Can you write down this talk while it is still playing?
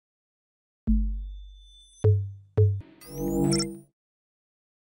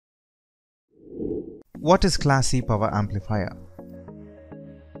What is Class C power amplifier?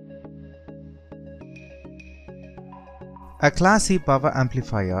 A Class C power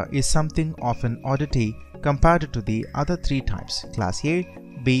amplifier is something of an oddity compared to the other three types, Class A,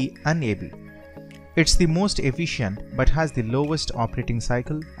 B and AB. It's the most efficient but has the lowest operating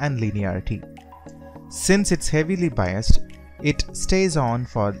cycle and linearity. Since it's heavily biased, it stays on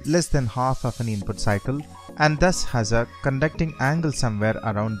for less than half of an input cycle and thus has a conducting angle somewhere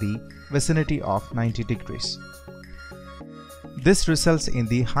around the vicinity of 90 degrees. This results in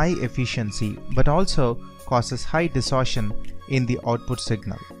the high efficiency but also causes high distortion in the output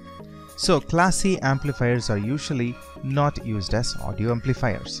signal. So Class C amplifiers are usually not used as audio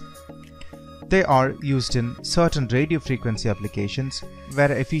amplifiers. They are used in certain radio frequency applications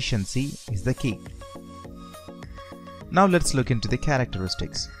where efficiency is the key. Now let's look into the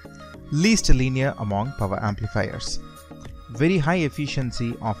characteristics. Least linear among power amplifiers. Very high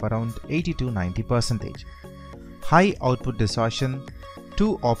efficiency of around 80 to 90%. High output distortion,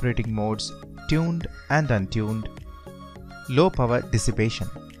 2 operating modes, tuned and untuned. Low power dissipation.